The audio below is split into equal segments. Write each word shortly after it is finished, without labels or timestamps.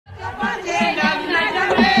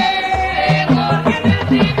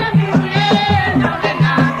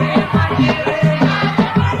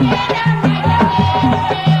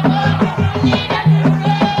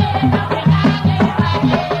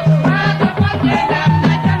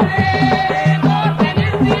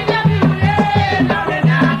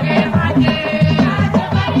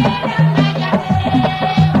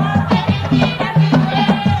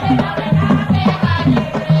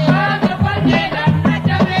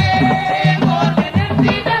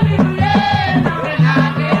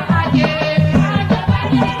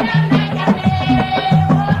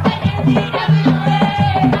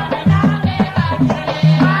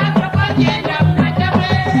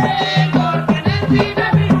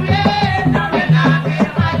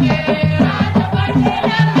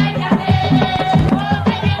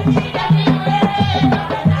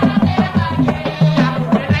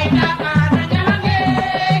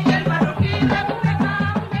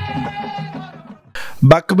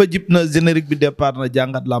bàkk ba jib na générique bi départ na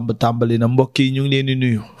jàngat làmb tàmbali na mbokk yi ñu ngi leen di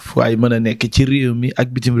nuyu waaye mën a nekk ci réew mi ak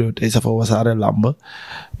bitim réew tey safa wasaare làmb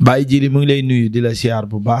Baye Djily mu ngi lay nuyu di la siyaar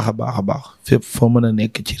bu baax a baax a baax fépp foo mën a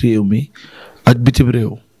nekk ci réew mi ak bitim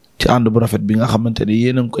réew ci ànd bu rafet bi nga xamante ne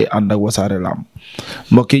yéen a ngi koy ànd ak wasaare làmb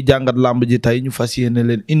mbokk yi jàngat làmb ji tey ñu fas yéene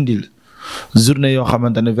leen indil journée yoo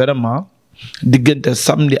xamante ne vraiment diggante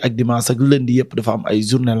samedi ak dimanche ak lundi yëpp dafa am ay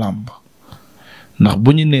journée làmb ndax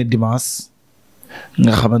bu ñu nee dimanche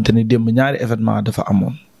nga xamante ni démb ñaari événement dafa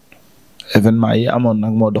amoon événement yi amoon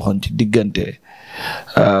nag moo doxoon ci diggante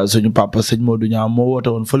suñu papa sëñ Modou Niang moo woote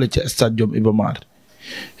woon fële ci stade Iba Mar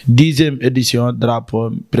 10e édition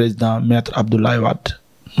drapeau président maître Abdoulaye Wade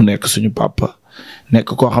mu nekk suñu papa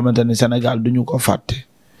nekk koo xamante ni Sénégal duñu ko fàtte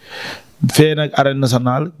fee nag arène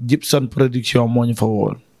nationale Gibson production moo ñu fa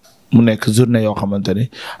woon mu nekk journée yoo xamante ni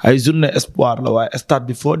ay journée espoir la waaye stade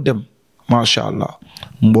bi foo dem macha allah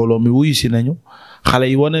mbooloo mi wuyu si nañu xale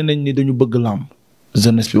yi wane nañ ni dañu bëgg làmb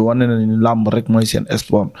jeunesse bi wane nañ ni làmb rek mooy seen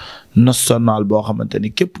sport national boo xamante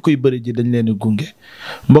ni képp kuy bëri ji dañ leen di gunge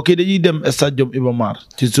mbokk yi dañuy dem stade Iba Mar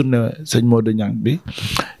ci journée sëñ Modou Niang bi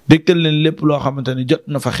dégtal leen lépp loo xamante ni jot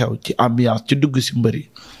na fa xew ci ambiance ci dugg si mbëri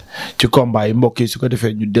ci combat yi mbokk yi su ko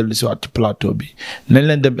defee ñu dellu si waat ci plateau bi nañ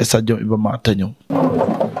leen dem stade Iba Mar te ñëw.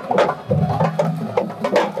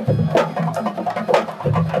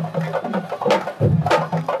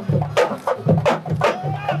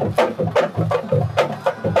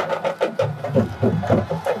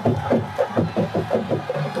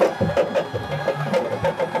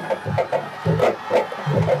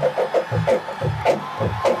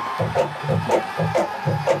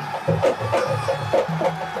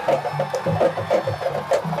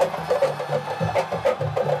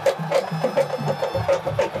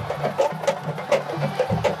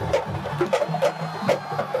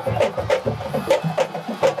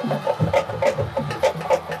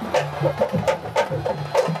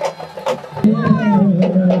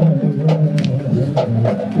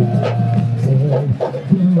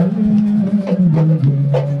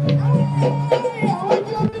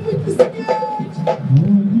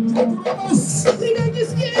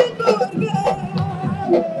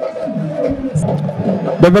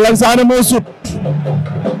 Bébé Langsane moo sut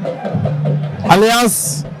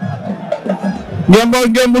alliance ngemboo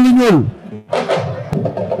ngemb lu ñuul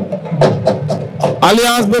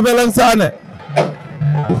alliance Bébé Langsane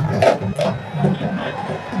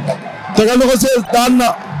tegal na ko sees daan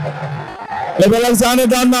na Bébé Langsane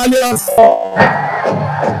daan na alliance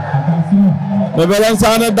Bébé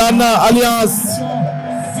Langsane daan na alliance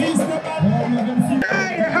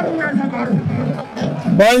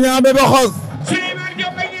Boy Niang Bébé Xos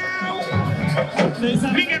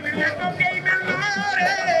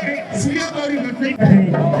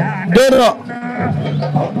déedéet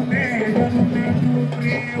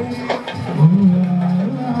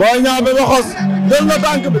Boy Niang Bébé Xos jël na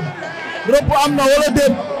tànk bi rëpp am na wala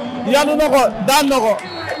déet yanu na ko daan na ko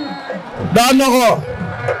daan na ko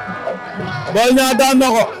Boy Niang daan na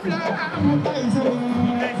ko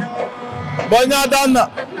Boy Niang daan na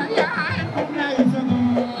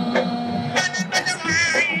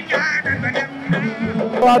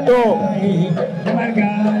waato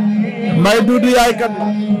may duudu yaay kat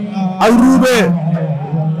ak ruube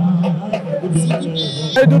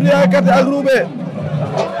may duudu yaay kat ak ruube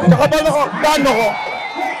taxabal na ko daan na ko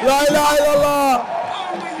la ilaha illallah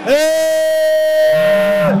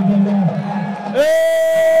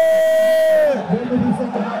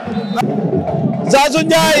Zazu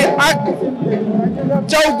Njaay ak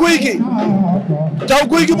Caw Guy gi Caw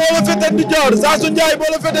Guy gi moo la fete ndijoor Zazu Njaay moo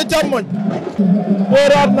la fete càmmoñ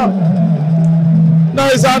booraat na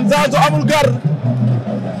ndeysaan Zazu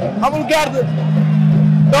amul garde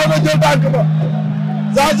daw na jël tànk ba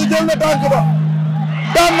Zazu jël na tànk ba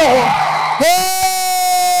daan na ko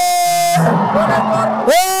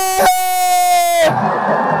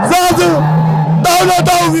Zazu daw na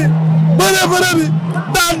taw bi bëre bi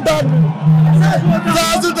daan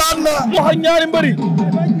Zazu daan na wax ak ñaari mbëri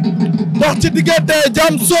dox ci diggante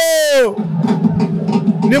Jamso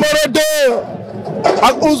numéro 2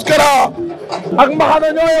 ak Ouskara ak Mbaxana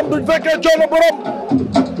ñooyam duñ fekkee coono borom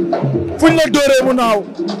fuñ la dóoree mu naaw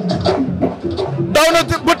daw na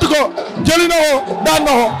bëtt ko jëli na ko daan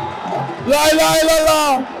na ko laa ilaaha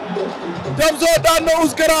illallaah Jamso daan na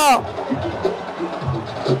Ouskara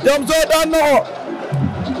Jamso daan na ko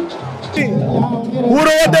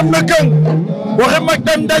wuro wa dem na këng waxe mag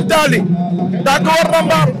dem daj taali tànk war na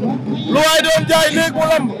mbaam lu waay doon jaay léegi mu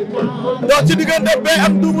lamb dox ci diggante B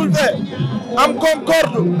ak double V am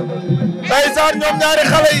concorde ndeysaan ñoom ñaari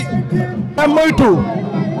xale yi am moytu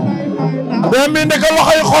benn bi ndeke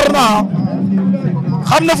loxo yi xor naa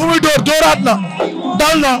xam na fu muy dooraat na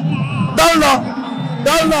dal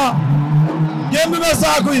na génn na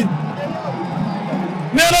saako yi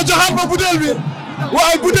nee na joxaat ma butéel bi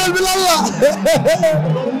waaye butéel bi lan la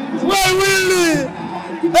waaye wuyul lii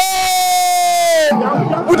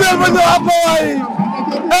butéel ba joxaat ma waaye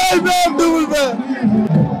BMW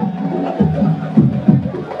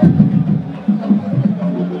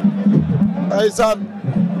ndeysaan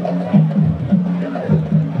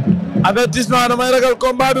avertissement damay ragal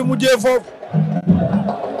combat bi mujjee foofu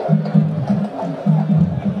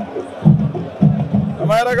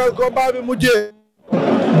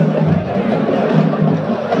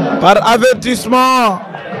par avertissement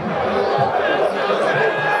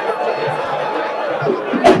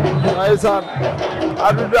ndeysaan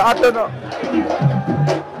arbitre bi àtte na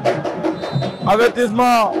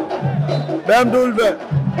avertissement BMW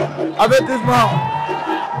avertissement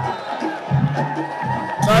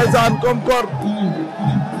ndeysaan comme kor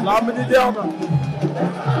lamb ji jeex na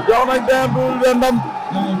jox nañ BMW ndam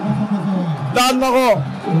daan na ko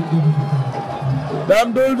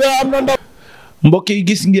BMW am na ndam. mbokk yi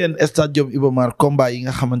gis ngeen stade Iba Mar combat yi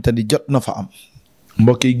nga xamante ni jot na fa am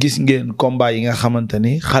mbokk yi gis ngeen combat yi nga xamante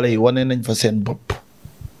ni xale yi wane nañ fa seen bopp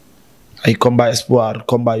ay combat espoir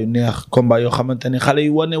combat yu neex combat yoo xamante ni xale yi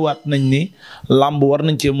wane waat nañ ni làmb war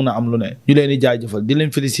nañ cee mën a am lu ne ñu leen di jaajëfal di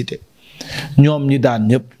leen féliciter ñoom ñi daan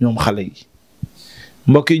ñëpp ñoom xale yi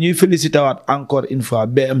mbokk yi ñuy féliciter waat encore une fois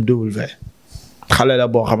BMW xale la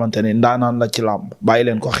boo xamante ni ndaanaan la ci làmb bàyyi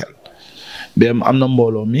leen ko xel BM am na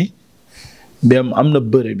mbooloo mi BM am na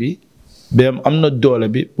bëre bi BM am na doole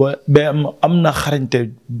bi BM am na xarañte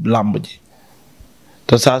làmb ji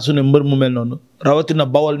te saa su ne mbër mu mel noonu rawatina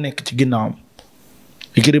bawal nekk ci ginnaawam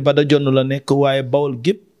ikiri ba da jonn la nekk waaye bawal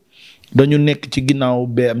gépp dañu nekk ci ginnaaw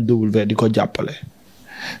BMW di ko jàppale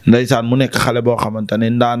ndeysaan mu nekk xale boo xamante ne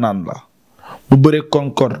ndaanaan la mu bëre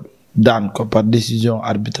Concorde daan ko par décision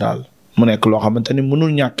arbitrale mu nekk loo xamante ni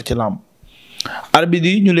mënul ñàkk ci làmb arbitre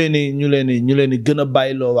yi ñu leen di gën a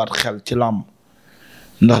bàyyiloo waat xel ci làmb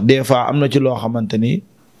ndax des fois am na ci loo xamante ni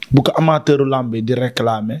bu ko amateuru làmb yi di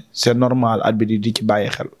réclamer c'est normal arbitre yi di ci bàyyi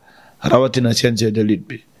xel rawatina CNG de lutte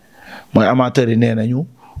bi mooy amateur yi nee nañu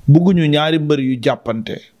bugguñu ñaari mbër yu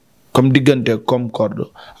jàppante comme diggante Concorde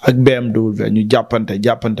ak BMW ñu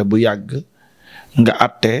jàppante bu yàgg nga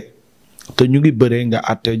àtte te ñu ngi bëree nga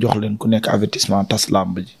àtte jox leen ku nekk avertissement tas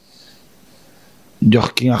làmb ji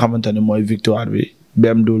jox ki nga xamante ne mooy victoire bi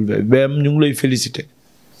BMW BM ñu ngi lay féliciter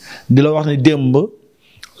di la wax ni démb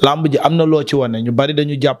làmb ji am na loo ci wane ñu bari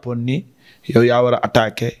dañu jàppoon ni yow yaa war a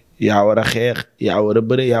attaquer yaa war a xeex yaa war a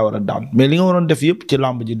bëre yaa war a daan mais li nga waroon def yëpp ci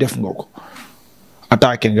làmb ji def nga ko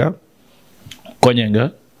attaquer nga koñe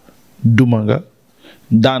nga duma nga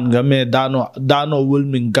daan nga mais daanoo wël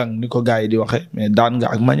mi gang ni ko gars yi di waxe mais daan nga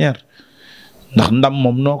ak manière ndax ndam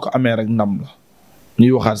moom noo ko amee rek ndam la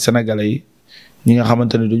ñuy waxaat sénégalais yi ñi nga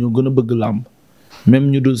xamante ne dañu gën a bëgg làmb même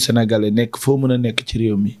ñu dul sénégalais nekk foo mën a nekk ci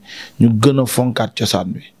réew mi ñu gën a fonkaat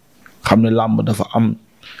cosaan bi xam ne làmb dafa am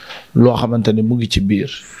loo xamante ne mu ngi ci biir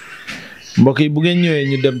mbokk yi bu ngeen ñëwee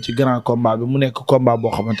ñu dem ci grand combat bi mu nekk combat boo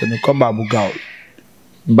xamante ne combat bu gaaw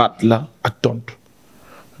baat la ak tontu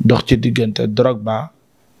dox ci diggante Drogba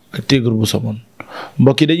ak Tigre bu Somone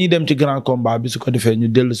mbokk yi dañuy dem ci grand combat bi su ko defee ñu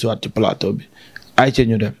dellu siwaat ci plateau bi ay ca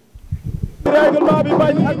ñu dem. règlement bi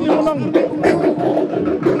bañ ak ñi mu nangu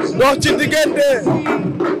dox ci diggante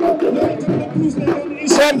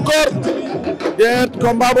seen kor déet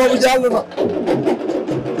combat boobu jàll na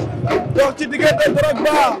dox ci diggante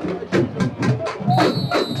Drogba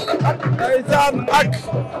ndeysaan ak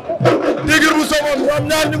Tigre bu Somone ñoom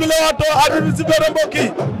ñaar ñu ngi leewaatoo arbitre bi sifflé na mbokk yi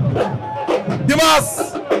dimanche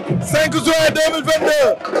 5 juin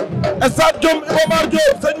 2022 stade Iba Mar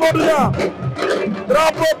Diop Sëñ Modou Niang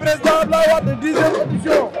drapeau président Abdoulaye Wade 10e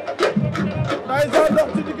édition ndeysaan dox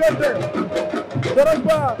ci diggante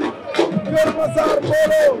Drogba Kër Massar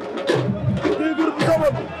mbooloo Tigre bu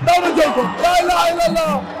Somone daw na jël ko la ilaha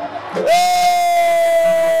illallah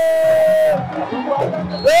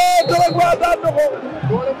Drogba daan na ko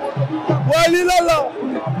waaye lii lan la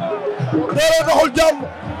doole doxul jàmm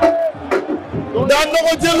daan na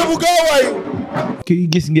ko jël bu gaaw waay. kii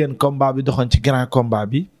gis ngeen combat bi doxoon ci grand combat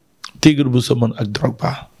bi Tigre bu Somone ak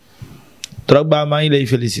Drogba maa ngi lay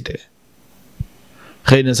féliciter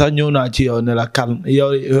xëy na sax ñëw naa ci yow ne la kan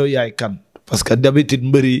yow yaay kan parce que d'habitude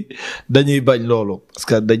mbër yi dañuy bañ loolu parce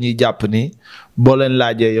que dañuy jàpp ni boo leen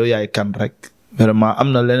laajee yow yaay kan rek vraiment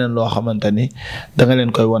am na leneen loo xamante ni da nga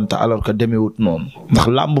leen koy wante alors que demeewut noonu ndax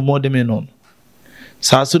làmb moo demee noonu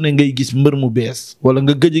saa su ne ngay gis mbër mu bees wala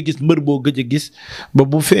nga gëj a gis mbër boo gëj a gis ba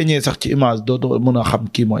bu feeñee sax ci image dootoo mën a xam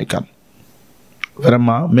kii mooy kan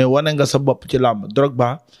vraiment mais wane nga sa bopp ci làmb.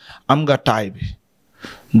 Drogba am nga taay bi.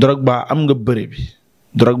 Drogba am nga bëre bi.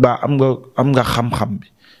 Drogba am nga xam-xam bi.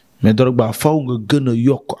 mais Drogba faw nga gën a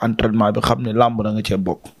yokk entraînement bi xam ne làmb da nga cee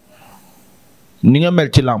bokk. ni nga mel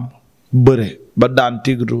ci làmb bëre ba daan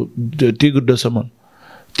tigre de semaine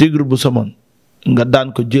tigre bu semaine nga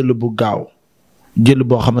daan ko jël bu gaaw jël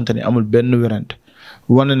boo xamante ni amul benn werante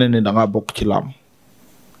wane na ne da ngaa bokk ci làmb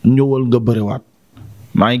ñëwal nga bëriwaat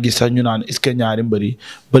maa ngi gis sax ñu naan est-ce que ñaari mbër yi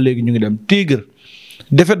ba léegi ñu ngi dem tigre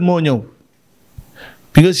defet moo ñëw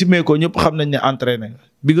bi nga simee ko ñëpp xam nañ ne entraîné nga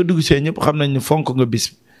bi nga dugg see ñëpp xam nañ ne fonk nga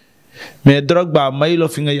bis mais Drogba may la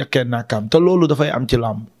fi nga yekkee naakaam te loolu dafay am ci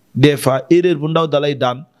làmb des fois erreur bu ndaw dalay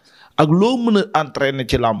daan ak loo mën a entraîner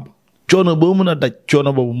ci làmb coono boo mën a daj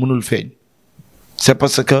coono boobu mënul feeñ. c'est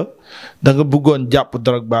parce que da nga bëggoon jàpp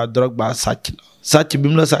Drogba sàcc la sàcc bi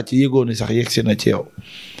mu la sàcc yëgoo ni sax yegsi na ci yow.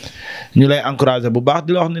 ñu lay encourager bu baax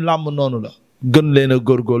di la wax ni làmb noonu la gën leen a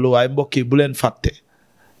góorgóorlu waaye mbokk yi bu leen fàtte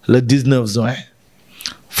le 19 juin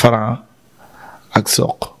Franc ak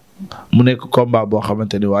Sokh mu nekk combat boo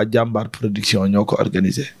xamante ni waa jàmbaar production ñoo ko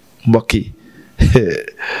organisé mbokk yi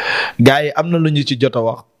gars yi am na lu ñu ci jot a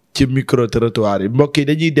wax ci micro trottoir yi mbokk yi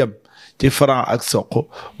dañuy dem ci Franc ak Sokh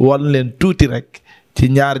wan leen tuuti rek ci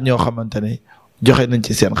ñaar ñoo xamante ne joxe nañ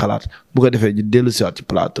ci seen xalaat bu ko defee ñu dellu si waat ci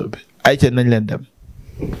plateau bi ay ca nañ leen dem.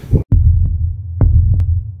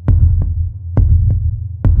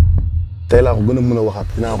 tey laa ko gën a mën a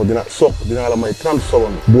waxaat Sokh dinaa la may 30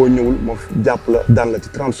 secondes boo ñëwul ma jàpp la daan la ci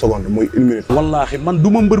 30 secondes muy 1 minute. wallaahi man du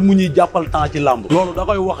ma mbër mu ñuy jàppal temps ci làmb. loolu da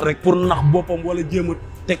koy wax rek pour nax boppam wala jéem a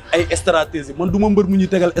teg ay stratégie man du ma mbër mu ñuy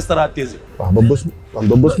tegal stratégie. waaw ba bés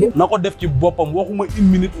ba. na ko def ci boppam waxuma 1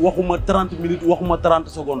 minute waxuma 30 minutes waxuma 30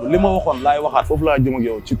 secondes li ma waxoon laay waxaat. foofu laa jëm ak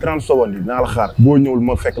yow ci 30 secondes yi dinaa la xaar boo ñëwul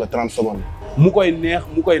ma fekk la 30 secondes. mu koy neex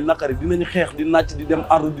mu koy naqari dinañ xeex di nàcc di dem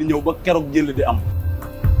ardu di ñëw ba keroog jël di am.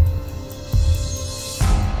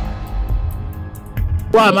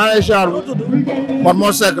 waaw maa ngi lay ziar man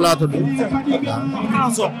moo Seck laa tudd.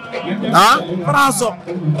 Franc Sokh. ah. Franc Sokh.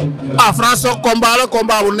 Franc Sokh combat la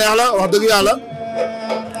combat bu neex la wax dëgg yàlla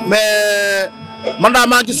mais man daa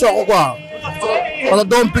maa ngi ci Sokh quoi parce que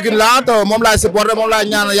doomu Pikine laa te moom laay supporté moom laay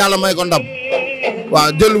ñaanal yàlla may ko ndam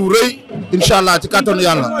waaw jël wu rëy incha allah ci kattanu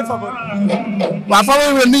yàlla. waaw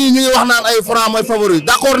favori bi nit ñi ñu ngi wax naan ay Franc mooy favori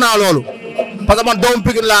d'accord naa loolu parce que man doomu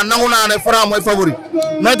Pikine laa nangu naa ne Franc mooy favori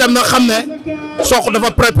mais itam nag xam ne. Sokh dafa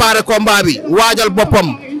préparé combat bi waajal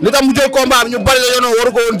boppam li tax mu jël combat bi ñu bari la yoonoo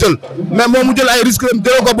waru ko woon jël mais moom mu jël ay risque am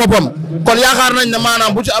jëlee ko boppam kon yaakaar nañ ne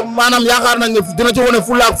maanaam yaakaar nañ ne dina ci wane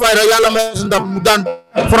fulla ak fayda yàlla may si ndam mu daan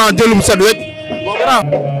Franc jëlum set wecc.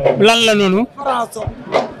 lan la noonu.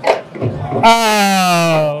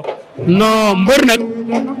 non mbër nag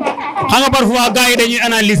xam nga parfois gars yi dañuy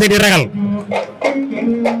analyser di ragal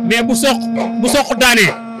mais bu Sokh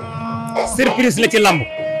daanee surprise la ci lamb.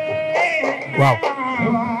 waaw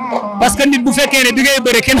parce que nit bu fekkee ne bi ngay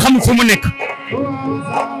bëre kenn xamul fu mu nekk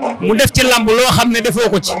mu def ci lamb loo xam ne defoo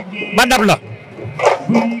ko ci ba dab la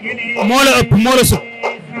moo la ëpp moo la sut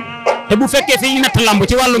te bu fekkee fi ñu natt lamb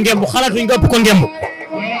ci wàllu ngemb xalaatuñ nga ëpp ko ngemb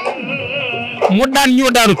mu daan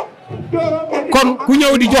ñoo daanut kon ku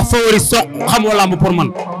ñëw di jox favori Sokh xamoo lamb pour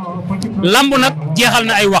man lamb nag jeexal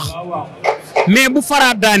na ay wax mais bu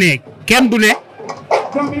faraat daanee kenn du ne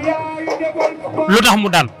lu tax mu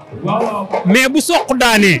daan mais bu Sokh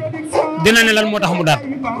daanee dina ne lan moo tax mu daan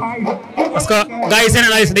parce que gars yi seen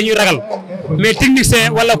analyse dañuy ragal mais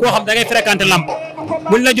technicien wala koo xam da ngay fréquenter lamb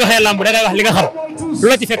buñ la joxee lamb da ngay wax li nga xam lu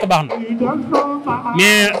la ci fekk baax na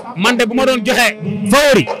mais man de bu ma doon joxe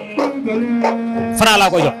favori Franc laa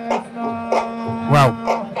ko jox waaw.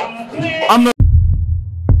 am na.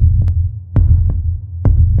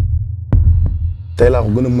 tey laa ko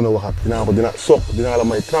gën a mën a waxaat Sokh dinaa la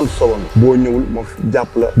may 30 secondes boo ñëwul ma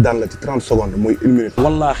jàpp la daan la ci 30 secondes muy 1 minute.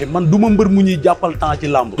 wallaahi man du ma mbër mu ñuy jàppal temps ci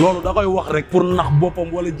làmb. loolu da koy wax rek pour nax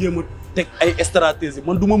boppam wala jéem a teg ay stratégie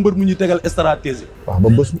man du ma mbër mu ñuy tegal stratégie. waaw ba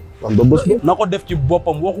bés ba. na ko def ci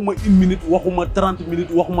boppam waxuma 1 minute waxuma 30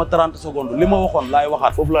 minutes waxuma 30 secondes li ma waxoon laay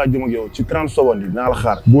waxaat. foofu laa jëm ak yow ci 30 secondes yi dinaa la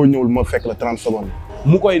xaar boo ñëwul ma fekk la 30 secondes.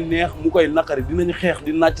 mu koy neex mu koy naqari dinañ xeex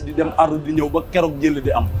di nàcc di dem ardu di ñëw ba keroog jël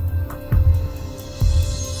di am.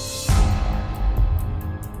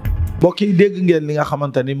 mbokk yi dégg ngeen li nga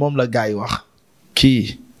xamante ni moom la gars yi wax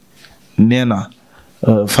kii nee na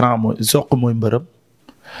Franc Sokh mooy mbërëm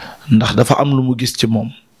ndax dafa am lu mu gis ci moom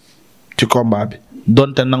ci combat bi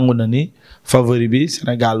donte nangu na ni favori bi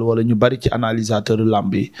Sénégal wala ñu bari ci analysateur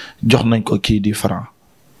lamb yi jox nañ ko kii di Franc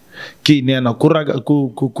kii nee na ku ragal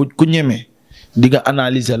ku ñeme di nga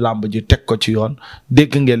analyser lamb ji teg ko ci yoon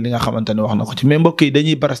dégg ngeen li nga xamante ni wax na ko ci mais mbokk yi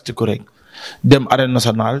dañuy barastiku rek dem arène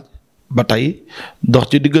nationale ba tey dox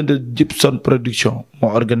ci diggante Gibson production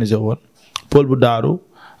moo organisé woon Paul bu Daaru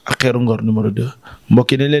ak Xeeru Ngor numéro 2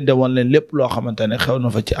 mbokk yi dañ leen de wan leen lépp loo xamante ne xew na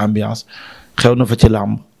fa ci ambiance xew na fa ci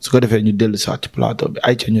làmb su ko defee ñu dellu sax ci plateau bi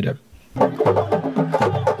ay ca ñu dem.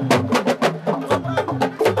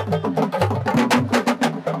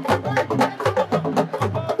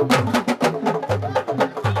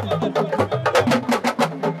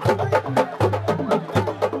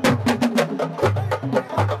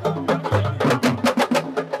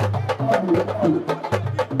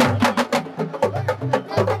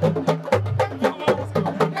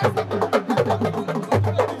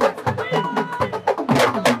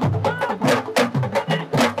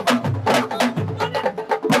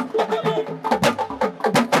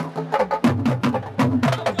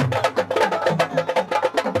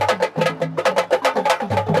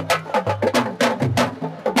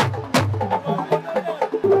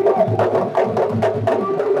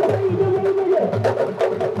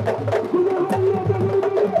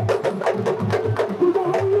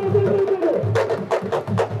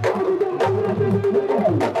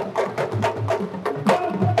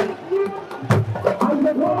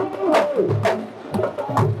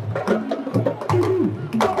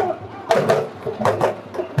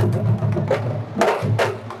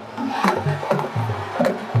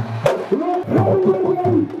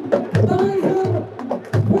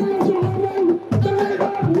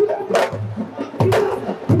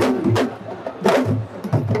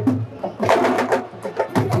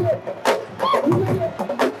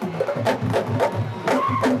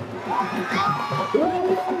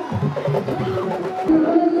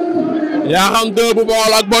 yaa xam deux bu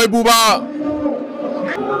Bawol ak Boy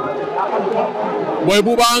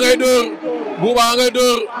Bouba ngay dóor Bouba ngay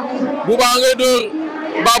dóor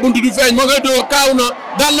ba buntu du feeñ moo ngay dóor kaaw na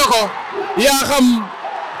daan na ko yaa xam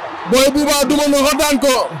Boy Bouba duma na ko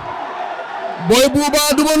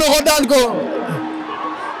daan ko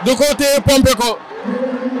da ko téye pompe ko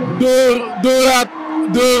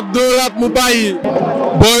dóoraat mu bàyyi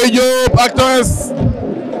Boy Diop ak Torres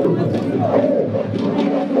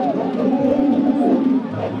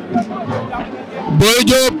Boy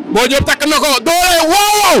Diop takk na ko doole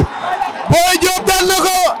waaw Boy Diop daan na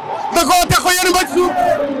ko da koo teg ko yéen ba ci suuf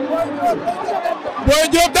Boy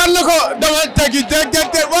Diop daan na ko dama tegi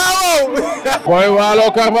teg waaw Boy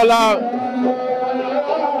Waalo Karbala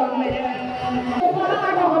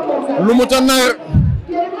lu mu tan nar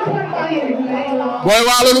Boy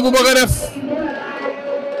Waalo lu mu bëgg a def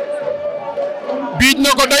biij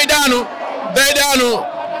na ko day daanu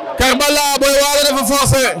Karbala Boy Waalo dafa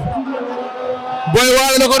forcé Boy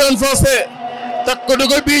Waalo na ko doon forcé takk ko da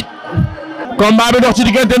ko biij combat bi dox ci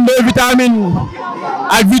diggante Ndoye Vitamine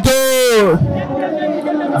ak Vito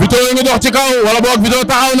la ngi dox ci kaw wala boog Vito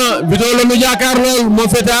taxaw na Vito la ñu jaakaar lool moo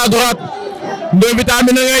féete à droite Ndoye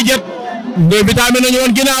Vitamine na ngay jet Ndoye Vitamine nañu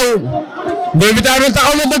woon ginnaaw Ndoye Vitamine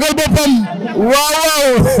taxaw na dëggal boppam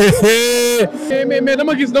waaw mais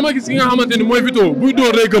dama gis ki nga xamante ni mooy Vito buy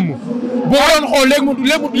dóor day gëmm boo doon xool léegi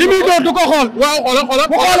li muy dóor du ko xool. waaw xoolal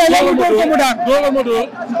bu xoolee léegi dóor ko mu daan. dóoral ma dóor.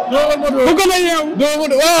 bu gën a yeewu.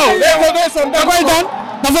 waaw léegi da koy daan.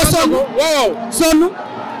 dafa sonn waaw sonn.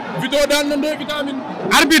 Vito daan na Ndoye Vitamine.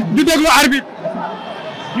 arbitre ñu déglu arbitre.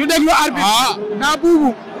 daa buubu.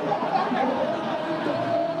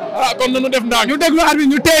 kon nanu def ndànk. ñu déglu arbitre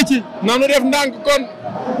ñu téye ci. nanu def ndànk kon.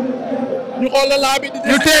 ñu xool la laa bi di.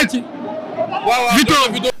 ñu téye ci. waaw Vito.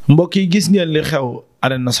 mbokk yi gis ngeen li xew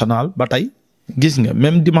arène nationale ba tey gis nga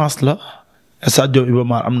même dimanche la stade Iba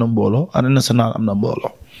Mar am na mbooloo arène nationale am na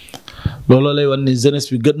mbooloo looloo lay wan ni jeunesse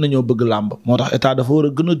bi gën nañoo bëgg làmb moo tax état dafa war a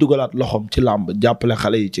gën a dugalaat loxoom ci làmb jàppale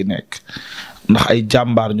xale yi ci nekk ndax ay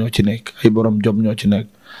jàmbaar ñoo ci nekk ay borom jom ñoo ci nekk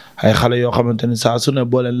ay xale yoo xamante ni saa su ne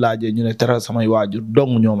boo leen laajee ñu ne teral samay waajur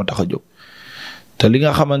dong ñoo ma tax a jóg te li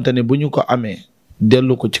nga xamante ni bu ñu ko amee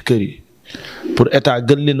dellu ko ci kër yi pour état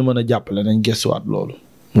gën leen mën a jàppale nañ gëstuwaat loolu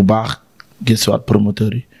mu baax gëstuwaat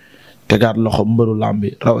promoteur yi tegaat loxo mbëru làmb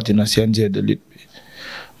yi rawatina CNG de lutte bi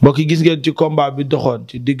mbokk yi gis ngeen ci combat bi doxoon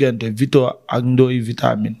ci diggante Vito ak Ndoye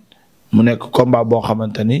Vitamine mu nekk combat boo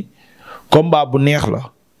xamante ni combat bu neex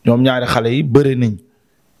la ñoom ñaari xale yi bëri nañ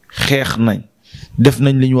xeex nañ def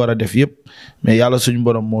nañ li ñu war a def yëpp mais yàlla suñu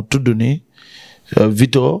borom moo tudd ni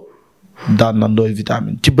Vito daan na Ndoye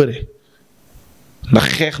Vitamine ci bëre ndax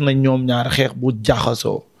xeex nañ ñoom ñaari xeex bu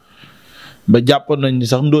jaxasoo ba jàppoon nañ ni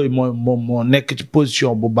sax Ndoye moom moo nekk ci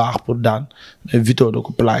position bu baax pour daan mais Vito da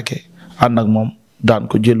ko plaqué ànd ak moom daan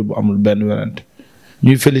ko jël bu amul benn werante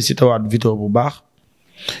ñuy félicité waat Vito bu baax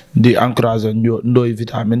di encouragé Ndoye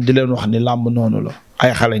Vitamine di leen wax ni làmb noonu la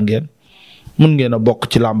ay xale ngeen mun ngeen a bokk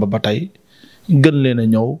ci làmb ba tey gën leen a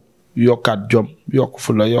ñëw yokkaat jom yokk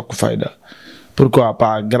fulla yokk fayda pourquoi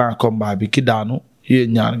pas grand combat bi ki daanu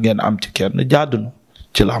yéen ñaar ngeen am ci kenn jaadunu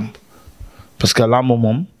ci làmb parce que làmb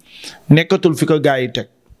moom nekkatul fi ko gars yi teg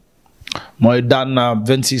mooy daan naa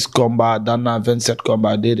 26 combats daan naa 27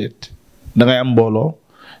 combats déedéet da ngay am mbooloo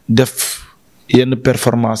def yenn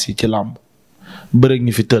performance yi ci làmb bëre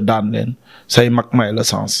ñi fi të daan leen say mag may la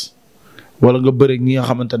sens wala nga bëre ñi nga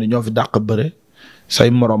xamante ne ñoo fi dàq bëre say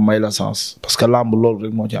morom may la sens parce que làmb loolu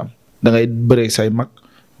rek moo ci am da ngay bëre say mag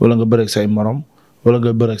wala nga bëre say morom wala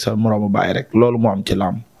nga bëre sa moromu bàyyi rek loolu moo am ci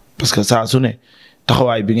làmb parce que saa su ne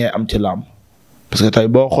taxawaay bi ngay am ci làmb parce que tey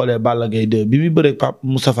boo xoolee Balla Gaye 2 bi muy bëre papa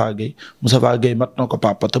Moustapha Gueye mat na ko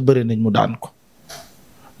papa te bëre nañ mu daan ko.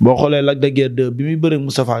 boo xoolee Lac de Guiers 2 bi muy bëre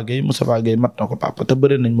Moustapha Gueye mat na ko papa te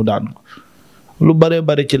bëre nañ mu daan ko lu bëree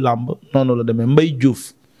bëri ci làmb noonu la demee Mbaye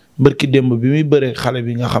Diouf bërki démb bi muy bëree xale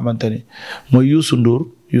bi nga xamante ni mooy Youssou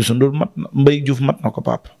Ndour mat na Mbaye Diouf mat na ko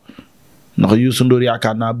papa ndax Youssou Ndour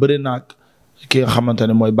yaakaar naa bëre naa ki nga xamante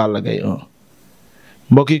ne mooy Balla Gaye 1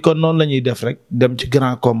 mbokk yi kon noonu la ñuy def rek dem ci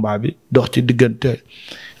grand combat bi dox ci diggante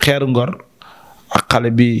Xeeru Ngor ak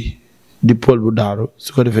xale bi di Paul bu Daaru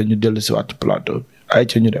su ko defee ñu dellu si waat plateau bi ay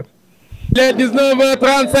ci ñu dem. il est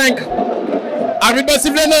 19h35 arbitre ba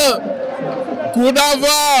sifflé na coup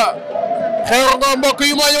d'envoi Xeeru Ngor mbokk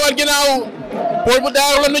yi moo ñëwal ginnaaw Paul bu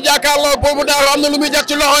Daaru la ñu jàkkaarloo Paul bu Daaru am na lu muy jag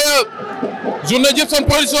ci loxo ya journe Gibson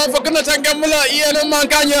production fëkk na sa ngem la yéena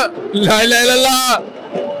mankaña laay lay la laa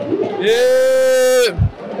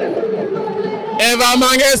Eva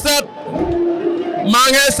maa ngi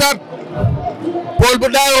sat Paul bu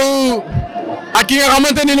Daaru ak ki nga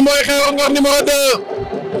xamante ni mooy Xeeru Ngor numéro 2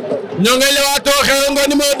 ñoo ngay lewaatoo Xeeru Ngor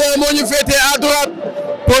numéro 2 moo ñu féete à droite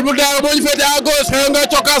Paul bu Daaru moo ñu féete à gauche Xeeru Ngor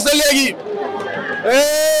cokkaas na léegi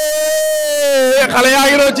xale yaa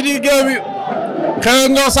ngi doon ci digg géew bi Xeeru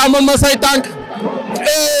Ngor sàmmal ma say tànk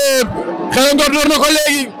Xeeru Ngor door na ko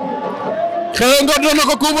léegi Xeeru Ngor door na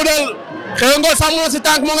ko kuubu dal Xeeru Ngor sàmmal si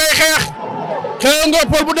tànk moo ngay xeex Xeeru Ngor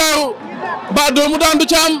Paul bu Daaru ba doomu daan du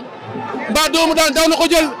ci am ba doomu daan daw na ko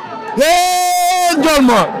jël njool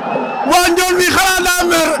ma waa njool mi xanaa daa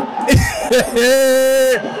mer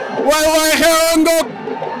waay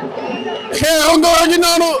Xeeru Ngor a ngi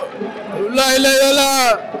noonu lay la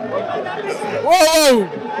waaw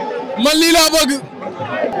man lii laa bëgg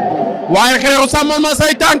waaye Xeeru sàmmal ma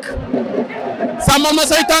say tànk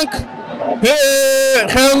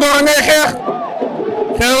Xeeru Ngor a ngay xeex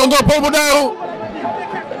Xeeru Ngor Paul bu Daaru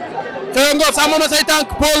Xeeru Ngor sàmmal ma say tànk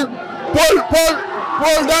Paul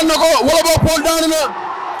daan na ko wala boog Paul daan na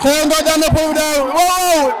Xeeru Ngor daan na Paul bu Daaru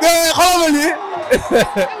waaw xoolal ma lii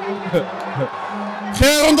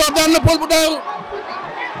Xeeru Ngor daan na Paul bu Daaru.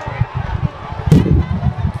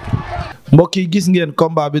 mbokk yi gis ngeen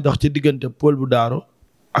combat bi dox ci diggante Paul bu Daaru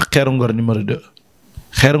ak Xeeru Ngor numéro 2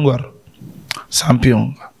 Xeeru Ngor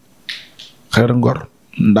champion nga Xeeru Ngor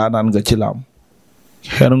ndaanaan nga ci làmb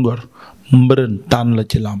Xeeru Ngor mbërën taan la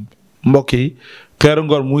ci làmb mbokk yi Xeeru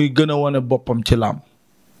Ngor muy gën a wane boppam ci làmb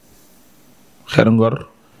Xeeru Ngor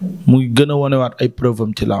muy gën a wanewaat ay preuve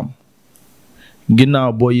am ci làmb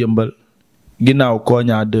ginnaaw boo yëmbal ginnaaw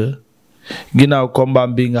Koña 2 ginnaaw combat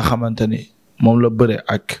bi nga xamante ni moom la bëre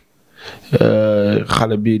ak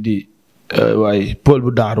xale bii di waaye Paul bu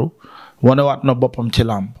Daaru wanewaat na boppam ci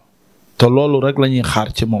làmb te loolu rek la ñuy xaar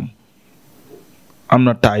ci moom am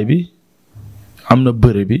na taay bi am na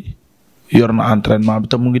bëre bi yor na entraînement bi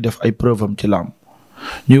te mu ngi def ay preuve am ci làmb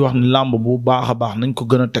ñuy wax ni làmb bu baax a baax nañ ko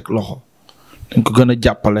gën a teg loxo nañ ko gën a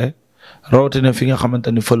jàppale rawatina fi nga xamante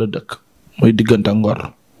ni fa la dëkk mooy diggante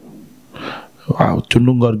Ngor waaw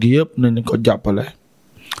tundu Ngor gi yëpp nañ ko jàppale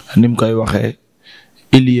ni mu koy waxee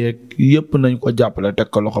iliyeeg yëpp nañ ko jàppale teg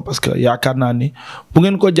ko loxo parce que yaakaar naa ni bu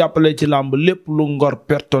ngeen ko jàppalee ci làmb lépp lu Ngor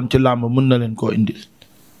pertoon ci làmb mën na leen koo indil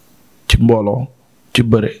ci mbooloo ci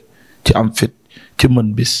bëre ci am fit ci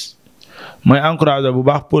mën bis mooy encouragé bu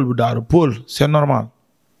baax Paul bu Daaru Paul c'est normal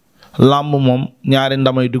làmb moom ñaari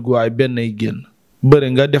ndamay dugg waaye benn ay génn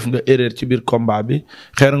bëre nga def nga erreur ci biir combat bi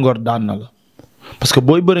Xeeru Ngor daan na la parce que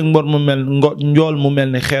booy bëre Ngor mu mel njool mu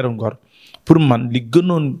mel ni Xeeru Ngor pour man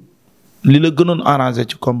li la gënoon arrangé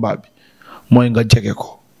ci combat bi mooy nga jege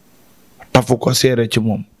ko tafu ko seere ci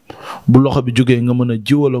moom bu loxo bi jógee nga mën a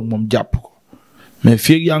jiwal ak moom jàpp ko mais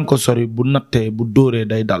fii yaa ngi ko sori bu nattee bu dóoree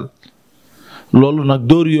day dal loolu nag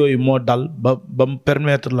dóor yooyu moo dal ba mu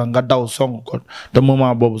permettre la nga daw song ko te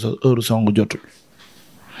moment boobu sa heure song jotul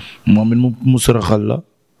moom it mu sërëxal la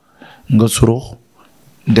nga surux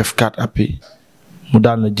def 4 appuis mu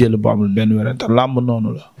daan la jël bu amul benn werante làmb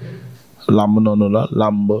noonu la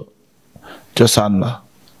làmb cosaan la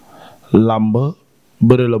làmb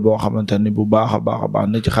bëre la boo xamante ni bu baax a baax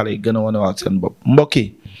na ci xale yi gën a wanewaat seen bopp mbokk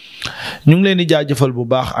yi ñu ngi leen di jaajëfal bu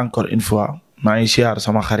baax encore une fois maa ngi siyaar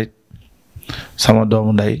sama xarit sama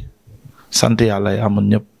doomu ndey sant yàlla yaa amoon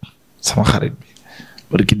ñëpp sama xarit bi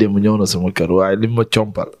bari ki démb ñëw na sama kër waaye li ma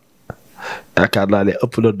compal yaakaar naa ne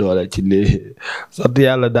ëpp na doole ci lii sant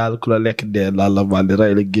yàlla daal ku la lekk dee laal la mal di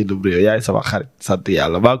rey la génn réew yaay sama xarit sant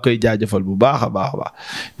yàlla maa ngi koy jaajëfal bu baax a baax a baax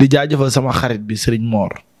di jaajëfal sama xarit bi Serigne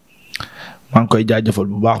Mor maa ngi koy jaajëfal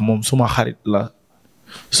bu baax moom suma xarit la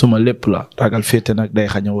suma lépp la ragal féete nag day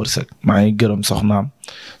xañ a wërsëg maa ngi gërëm soxnaam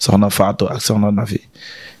soxna Fatou ak soxna Nafi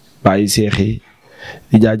bàyyi seex yi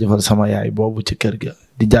di jaajëfal sama yaay boobu ci kër ga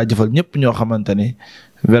di jaajëfal ñëpp ñoo xamante ni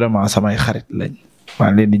vraiment samay xarit lañ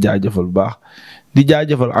maa ngi leen di jaajëfal bu baax di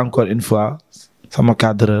jaajëfal encore une fois sama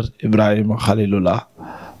cadreur Ibrahima Khalilullah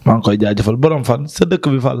maa ngi koy jaajëfal borom fan sa dëkk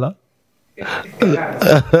bi fan la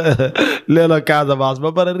leela Casamance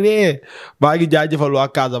ba pare ree maa ngi jaajëfal waa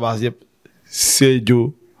Casamance yëpp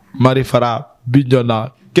Sédhiou Marifara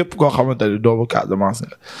Bignona képp koo xamante ni doomu Casamance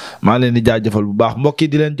nga maa leen di jaajëfal bu baax mbokk yi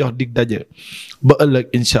di leen jox dig daje ba ëllëg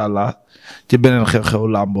incha allah ci beneen xew-xew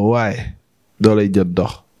làmb waaye doolay jën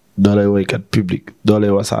dox doolay woykat public doolay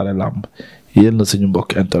wasaare làmb yéen na suñu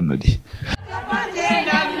mbokk internet yi